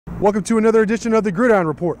Welcome to another edition of the Gridiron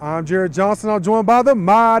Report. I'm Jarret Johnson. I'm joined by the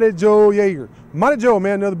mighty Joe Yeager. Mighty Joe,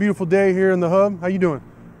 man, another beautiful day here in the hub. How you doing?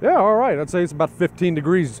 Yeah, all right. I'd say it's about 15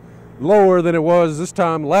 degrees lower than it was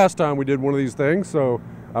last time we did one of these things, so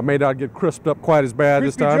I may not get crisped up quite as bad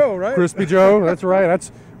this time. Crispy Joe, right? Crispy Joe, that's right. That's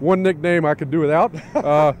one nickname I could do without.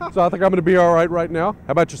 So I think I'm going to be all right now.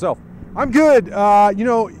 How about yourself? I'm good. You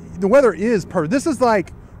know, the weather is perfect. This is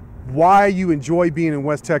like why you enjoy being in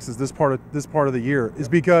West Texas this part of the year is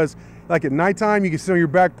because, like, at nighttime you can sit on your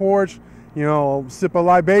back porch, you know, sip a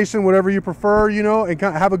libation, whatever you prefer, you know, and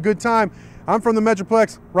kind of have a good time. I'm from the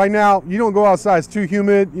Metroplex right now. You don't go outside; it's too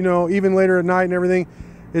humid, you know, even later at night and everything.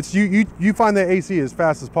 It's you find the AC as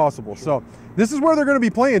fast as possible. So this is where they're going to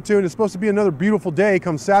be playing to, and it's supposed to be another beautiful day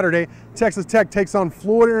come Saturday. Texas Tech takes on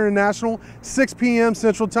Florida International, 6 p.m.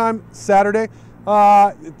 Central Time Saturday.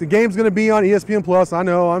 The game's going to be on ESPN Plus. I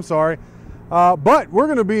know, I'm sorry. But we're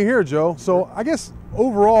going to be here, Joe. So I guess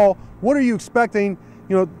overall, what are you expecting?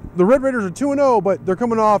 You know, the Red Raiders are 2-0, but they're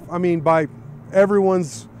coming off, I mean, by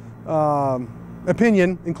everyone's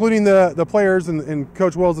opinion, including the players and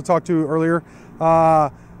Coach Wells that talked to earlier,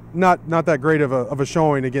 not that great of a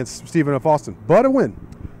showing against Stephen F. Austin, but a win.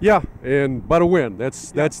 Yeah, but a win.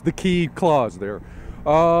 That's the key clause there.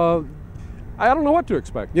 I don't know what to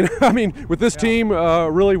expect. You know, I mean, with this team,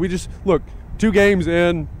 really, we just look 2 games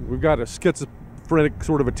in. We've got a schizophrenic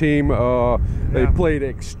sort of a team. They played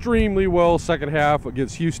extremely well second half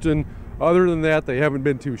against Houston. Other than that, they haven't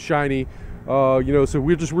been too shiny. You know, so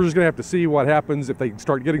we're just gonna have to see what happens if they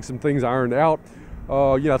start getting some things ironed out.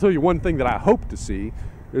 You know, I'll tell you one thing that I hope to see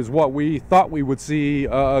is what we thought we would see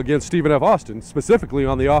against Stephen F. Austin, specifically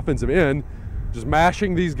on the offensive end. Just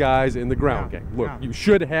mashing these guys in the ground game. Look, you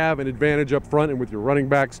should have an advantage up front and with your running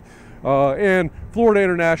backs. And Florida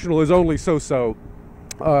International is only so-so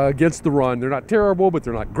against the run. They're not terrible, but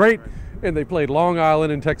they're not great. And they played Long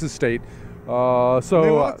Island and Texas State. They lost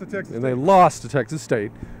to Texas State. And they lost to Texas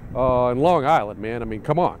State. And Long Island, man, I mean,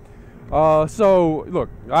 come on. So, look,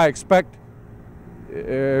 I expect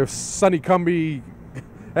if Sonny Cumbie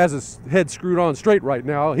has his head screwed on straight right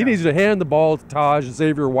now, he needs to hand the ball to Taj and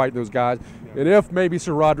Xavier White and those guys. And if maybe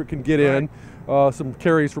Sir Roderick can get in, some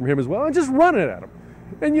carries from him as well, and just run it at them.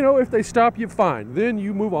 And, you know, if they stop you, fine. Then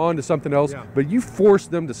you move on to something else. Yeah. But you force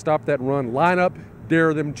them to stop that run, line up,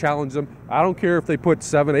 dare them, challenge them. I don't care if they put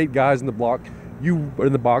 7, 8 guys in the box. You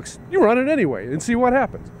run it anyway and see what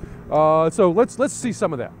happens. So let's see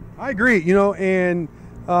some of that. I agree. You know, and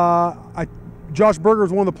Josh Berger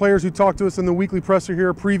is one of the players who talked to us in the weekly presser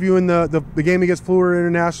here, previewing the game against Florida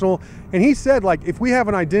International. And he said, like, if we have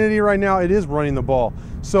an identity right now, it is running the ball.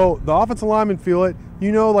 So the offensive linemen feel it.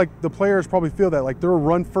 You know, like, the players probably feel that, like, they're a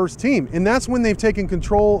run-first team. And that's when they've taken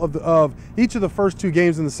control of each of the first 2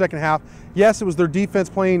 games in the second half. Yes, it was their defense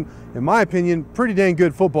playing, in my opinion, pretty dang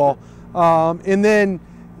good football. And then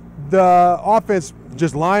the offense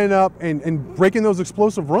just lining up and breaking those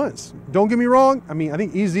explosive runs. Don't get me wrong. I mean, I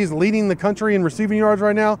think Easy's leading the country in receiving yards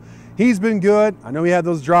right now. He's been good. I know he had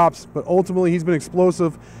those drops, but ultimately he's been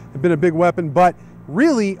explosive, been a big weapon. But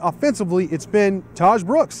really, offensively, it's been Taj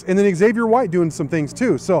Brooks and then Xavier White doing some things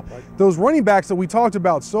too. So those running backs that we talked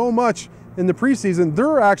about so much in the preseason,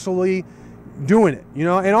 they're actually doing it, you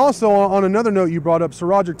know. And also, on another note you brought up, Sir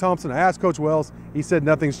Roderick Thompson, I asked Coach Wells, he said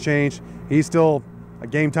nothing's changed. He's still a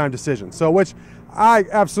game time decision. So, which I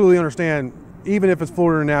absolutely understand, even if it's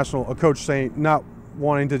Florida International, a coach saying not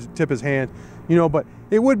wanting to tip his hand, you know, but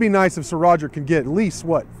it would be nice if Sir Roderick could get at least,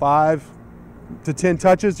 5 to 10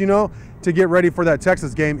 touches, you know, to get ready for that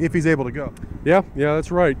Texas game if he's able to go. Yeah,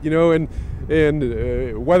 that's right. You know,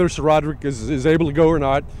 and whether Sir Roderick is able to go or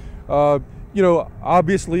not, you know,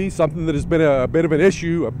 obviously something that has been a bit of an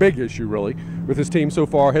issue, a big issue really, with this team so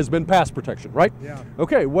far has been pass protection, right? Yeah.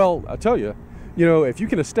 Okay, well, I'll tell you, you know, if you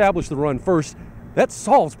can establish the run first, that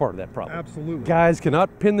solves part of that problem. Absolutely. Guys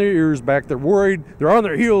cannot pin their ears back. They're worried. They're on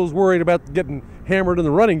their heels worried about getting hammered in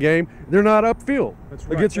the running game. They're not upfield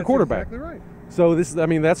against your quarterback. Exactly right. So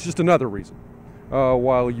that's just another reason.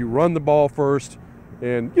 While you run the ball first,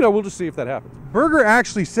 and, you know, we'll just see if that happens. Berger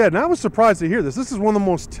actually said, and I was surprised to hear this, this is one of the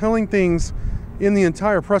most telling things in the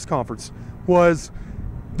entire press conference, was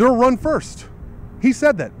they're run first. He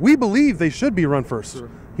said that. We believe they should be run first. Sure.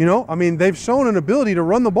 You know, I mean, they've shown an ability to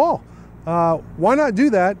run the ball. Why not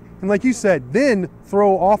do that? And like you said, then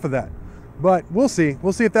throw off of that. But we'll see.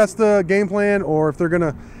 We'll see if that's the game plan or if they're going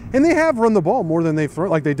to. And they have run the ball more than they've thrown,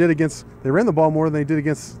 like they ran the ball more than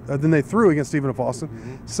they threw against Stephen F. Austin.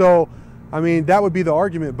 Mm-hmm. So, I mean, that would be the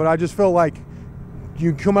argument. But I just feel like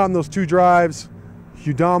you come out in those 2 drives,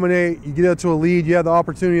 you dominate, you get out to a lead, you have the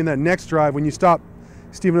opportunity in that next drive when you stop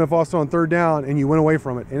Stephen F. Austin on 3rd down and you went away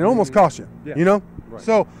from it. And it almost cost you, you know? Right.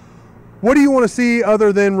 So What do you want to see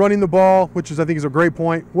other than running the ball, which is, I think, is a great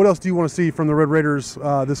point? What else do you want to see from the Red Raiders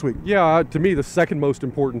this week? Yeah, to me, the second most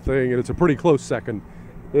important thing, and it's a pretty close second,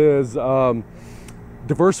 is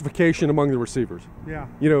diversification among the receivers. Yeah.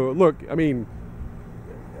 You know, look, I mean,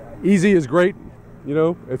 easy is great. You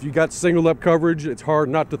know, if you got singled up coverage, it's hard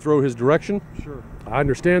not to throw his direction. Sure. I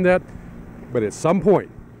understand that. But at some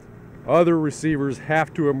point, other receivers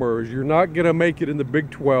have to emerge. You're not going to make it in the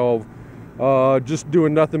Big 12 just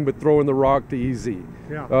doing nothing but throwing the rock to EZ.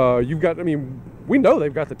 Yeah. You've got, I mean, we know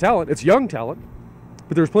they've got the talent. It's young talent,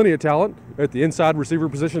 but there's plenty of talent at the inside receiver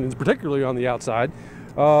position, and particularly on the outside.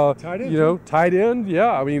 Tight end. You know, tight end,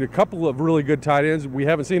 yeah. I mean, a couple of really good tight ends. We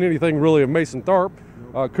haven't seen anything really of Mason Tharp.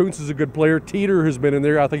 Kuntz is a good player. Teeter has been in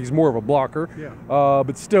there. I think he's more of a blocker. Yeah.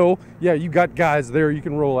 But still, yeah, you got guys there you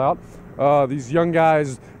can roll out. These young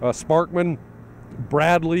guys, Sparkman,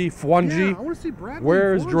 Bradley, Fwanji. Yeah, I want to see Bradley.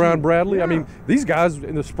 Where's Jerron Bradley? Yeah. I mean, these guys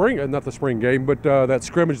in the spring, not the spring game, but that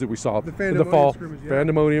scrimmage that we saw in the fall,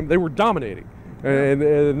 Pandemonium, they were dominating.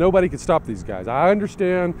 And nobody could stop these guys. I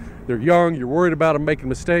understand they're young. You're worried about them making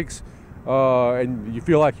mistakes. And you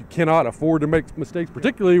feel like you cannot afford to make mistakes,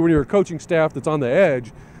 particularly when you're a coaching staff that's on the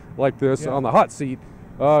edge like this, on the hot seat.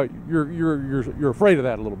 You're afraid of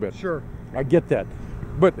that a little bit. Sure. I get that.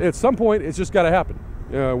 But at some point, it's just got to happen.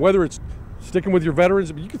 Whether it's sticking with your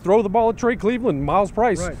veterans, you can throw the ball at Trey Cleveland, Miles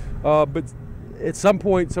Price. Right. But at some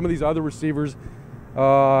point, some of these other receivers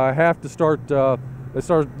have to start. Got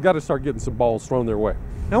to start getting some balls thrown their way.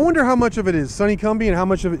 Now, I wonder how much of it is Sonny Cumbie and how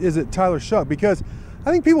much of it is it Tyler Shuck, because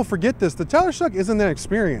I think people forget this. The Tyler Shuck isn't that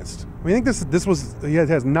experienced. I mean, I think he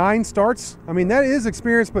has 9 starts. I mean, that is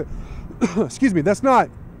experience, but excuse me, that's not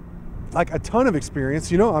like a ton of experience,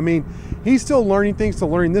 you know? I mean, he's still learning things, still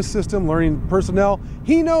learning this system, learning personnel.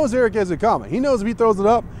 He knows Eric has it coming. He knows if he throws it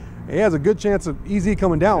up, he has a good chance of EZ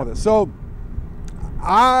coming down with it. So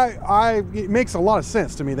it makes a lot of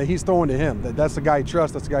sense to me that he's throwing to him. That's the guy he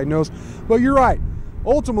trusts, that's the guy he knows. But you're right.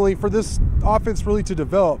 Ultimately, for this offense really to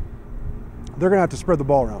develop, they're going to have to spread the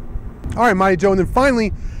ball around. All right, Mighty Joe. And then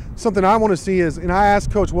finally, something I want to see is, and I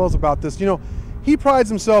asked Coach Wells about this, you know, he prides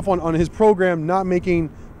himself on his program not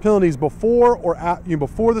making penalties before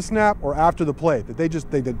before the snap or after the play. That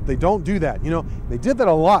they don't do that. You know, they did that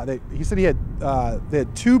a lot. He said they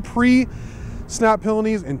had 2 pre-snap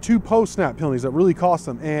penalties and 2 post-snap penalties that really cost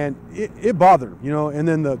them, and it bothered him. You know, and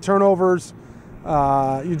then the turnovers,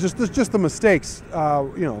 just the mistakes.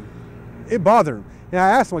 You know, it bothered him. And I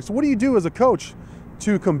asked him, like, so what do you do as a coach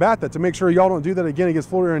to combat that, to make sure y'all don't do that again against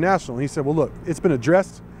Florida International? And he said, well, look, it's been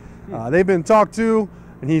addressed. They've been talked to.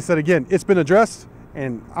 And he said, again, it's been addressed,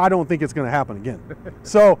 and I don't think it's going to happen again.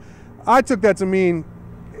 So I took that to mean,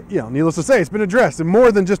 you know, needless to say, it's been addressed, and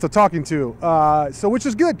more than just a talking to. So which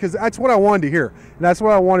is good, because that's what I wanted to hear. And that's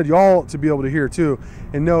what I wanted y'all to be able to hear, too,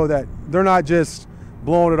 and know that they're not just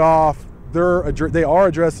blowing it off. They are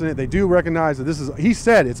addressing it. They do recognize that he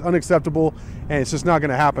said it's unacceptable, and it's just not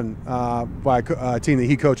going to happen by a team that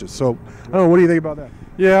he coaches. So, I don't know, what do you think about that?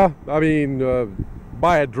 Yeah, I mean,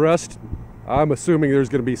 by addressed, I'm assuming there's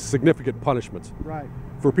going to be significant punishments. Right.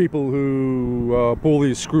 For people who pull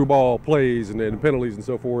these screwball plays and penalties and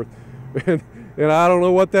so forth. And I don't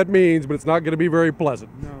know what that means, but it's not going to be very pleasant.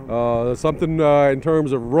 No. Something in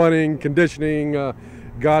terms of running, conditioning,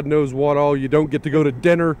 God knows what all. You don't get to go to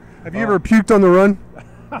dinner. Have you ever puked on the run?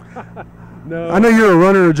 No. I know you're a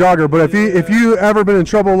runner or a jogger, but if you ever been in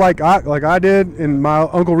trouble like I did in my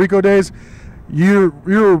Uncle Rico days,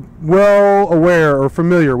 you're well aware or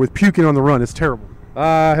familiar with puking on the run. It's terrible.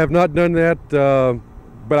 I have not done that,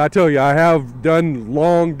 but I tell you, I have done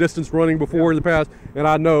long distance running before in the past, and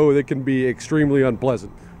I know it can be extremely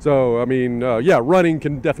unpleasant. So, I mean, yeah, running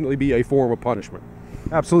can definitely be a form of punishment.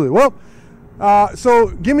 Absolutely. Well, so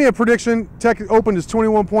give me a prediction. Tech opened as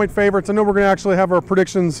 21-point favorites. I know we're going to actually have our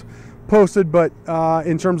predictions posted, but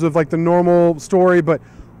in terms of like the normal story, but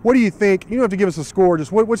what do you think? You don't have to give us a score.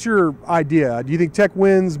 Just what's your idea? Do you think Tech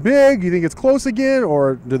wins big? Do you think it's close again,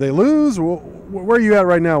 or do they lose? Where are you at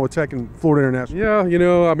right now with Tech and Florida International? Yeah, you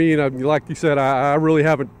know, I mean, like you said, I really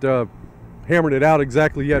haven't hammered it out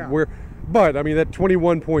exactly yet. Yeah. But I mean, that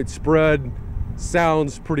 21-point spread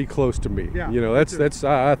sounds pretty close to me. Yeah, you know, I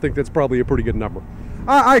think that's probably a pretty good number.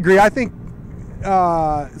 I agree. I think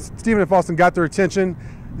Stephen F. Austin got their attention.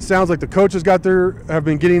 It sounds like the coaches have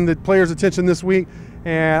been getting the players' attention this week,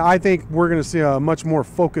 and I think we're going to see a much more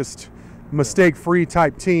focused, mistake-free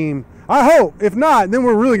type team. I hope. If not, then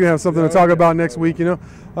we're really going to have something to talk about next week. You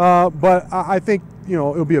know, but I think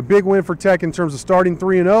it'll be a big win for Tech in terms of starting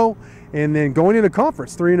 3-0. And then going into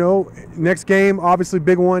conference 3-0. Next game, obviously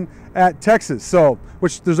big one at Texas. So,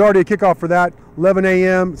 which there's already a kickoff for that, 11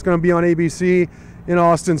 a.m. It's going to be on ABC in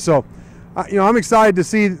Austin. So, I'm excited to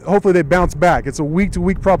see. Hopefully they bounce back. It's a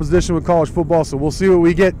week-to-week proposition with college football, so we'll see what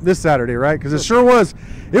we get this Saturday, right? Because it sure was.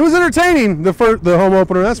 It was entertaining, the home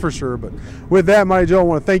opener, that's for sure. But with that, Mighty Joe, I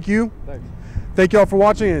want to thank you. Thanks. Thank you all for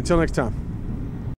watching, and until next time.